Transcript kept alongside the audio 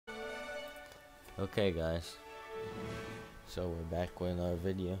Okay guys, so we're back with another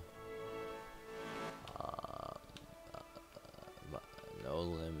video. Uh, no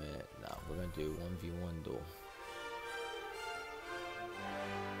limit. Nah, we're gonna do 1v1 duel.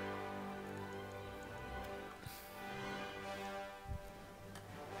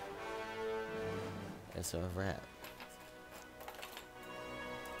 That's a wrap.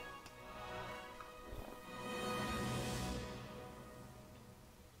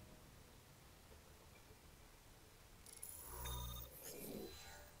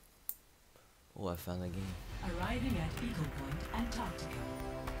 Oh, I found the game. Arriving at Eagle Point, Antarctica.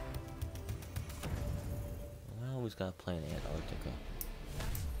 I always gotta play in Antarctica.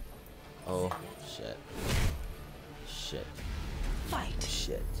 Oh, shit. Shit. Fight.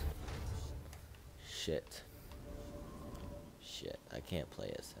 Shit. Shit. Shit. I can't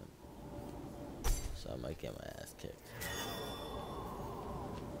play as him. So I might get my ass kicked.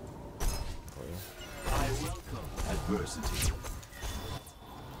 I welcome adversity.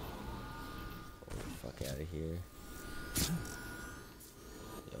 Fuck out of here.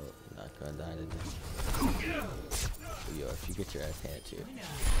 Yo, not gonna die today. Yo, if you get your ass handed to you.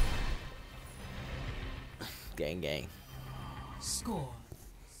 Gang gang. Score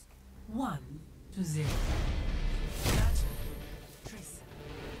 1-0. Tracer.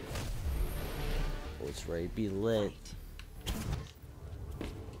 Oh, it's ready to be lit.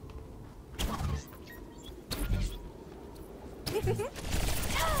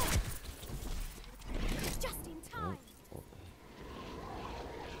 Just in time.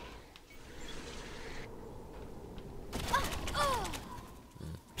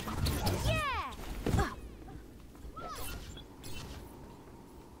 Yeah.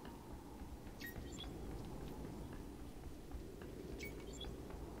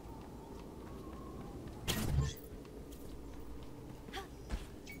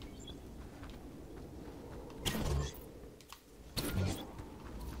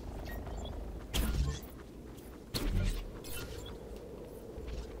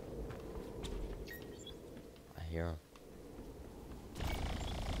 I hear him.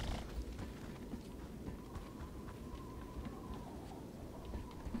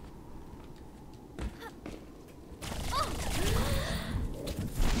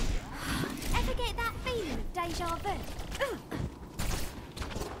 Ever get that feeling of deja vu?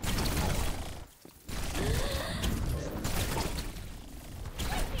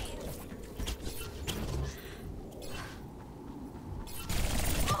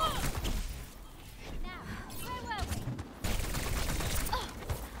 Now, where were we?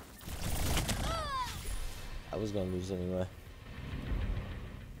 I was gonna lose anyway.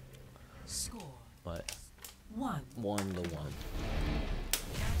 Score But 1. 1-1.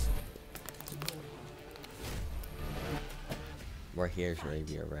 Right here's ready to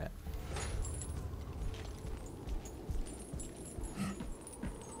be a rat.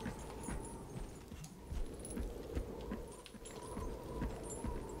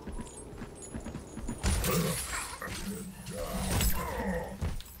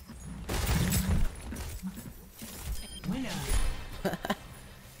 Winner.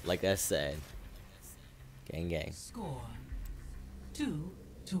 Like I said. Gang gang. Score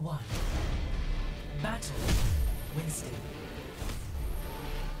 2-1. Battle. Winston.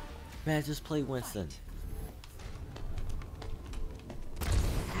 Man, just play Winston.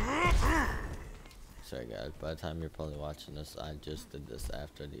 Sorry guys, by the time you're probably watching this, I just did this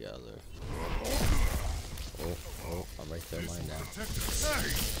after the other. Oh, I'm right there mine now.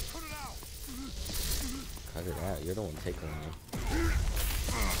 Cut it out, you're the one taking me.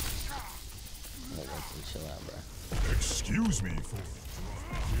 Oh, Winston, chill out, bro. Excuse me for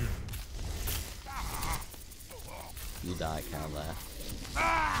You die, kind of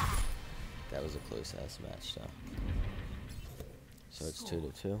laugh. That was a close ass match, though. So it's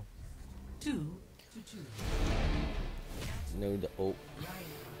 2-2. 2-2. No, oh,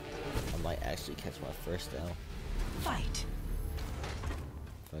 I might actually catch my first down. Fight.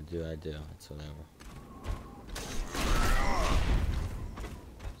 If I do, I do. It's whatever.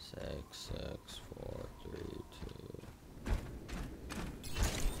 6, 6, 4, 3, 2.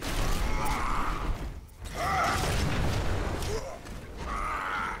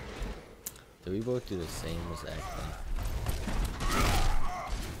 Did we both do the same exact thing?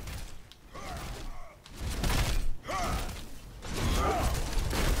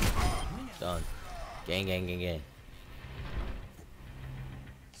 Done. Gang, gang, gang, gang.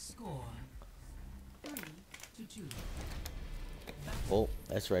 Score 3-2. Oh,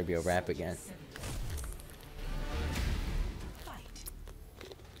 that's right, be a wrap again. Fight.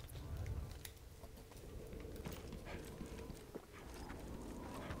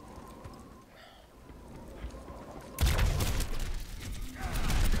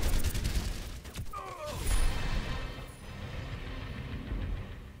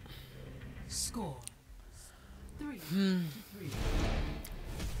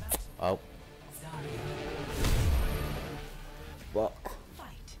 Oh. Well.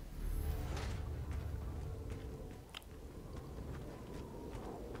 Fight.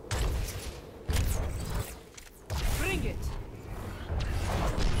 Bring it.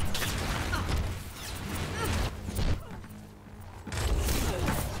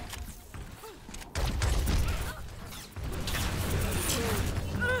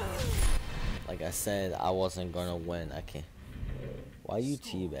 Like I said, I wasn't gonna win. I can't. Why you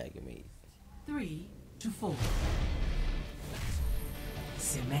teabagging me? 3-4.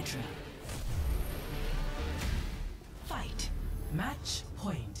 Symmetra. Fight. Match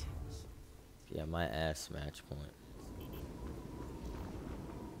point. Yeah, my ass match point.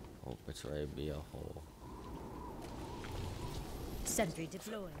 Hope it's ready to be a hole. Sentry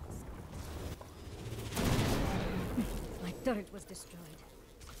deployed. My turret was destroyed.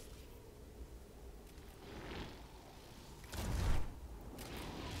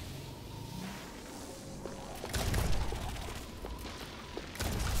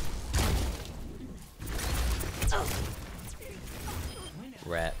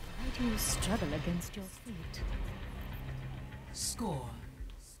 Rat. Why do you struggle against your fate? Score.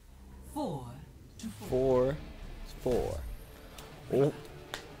 4-4. 4-4. Oh,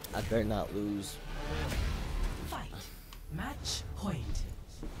 I better not lose. Fight. Match point.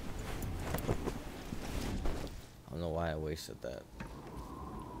 I don't know why I wasted that.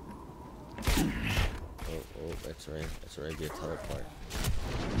 Oh, that's right. That's right. Be a teleport.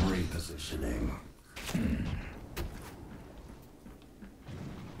 Repositioning.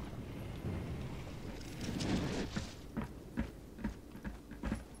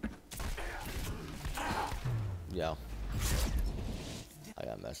 Yo. I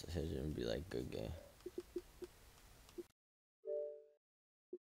got a message here and be like, good game.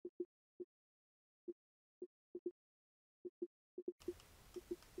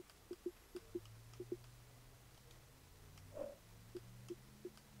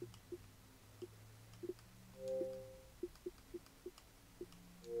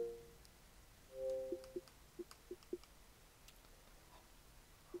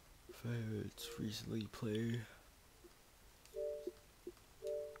 Favorites recently played.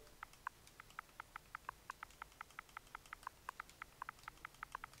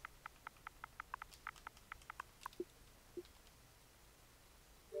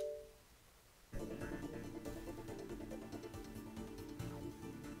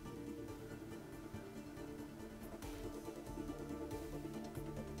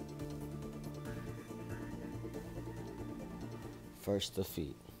 First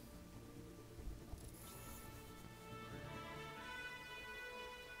defeat.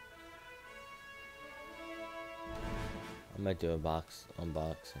 I might do a box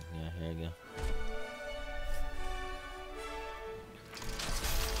unboxing. Yeah, here you go.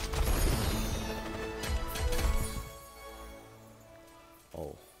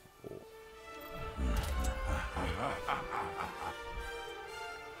 Oh.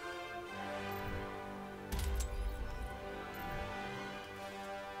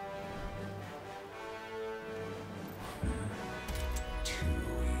 Too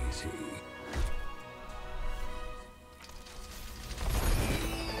easy.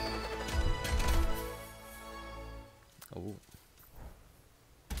 Oh.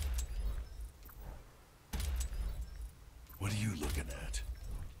 What are you looking at?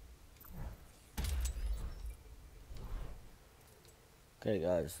 Okay,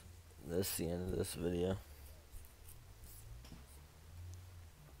 guys. That's the end of this video.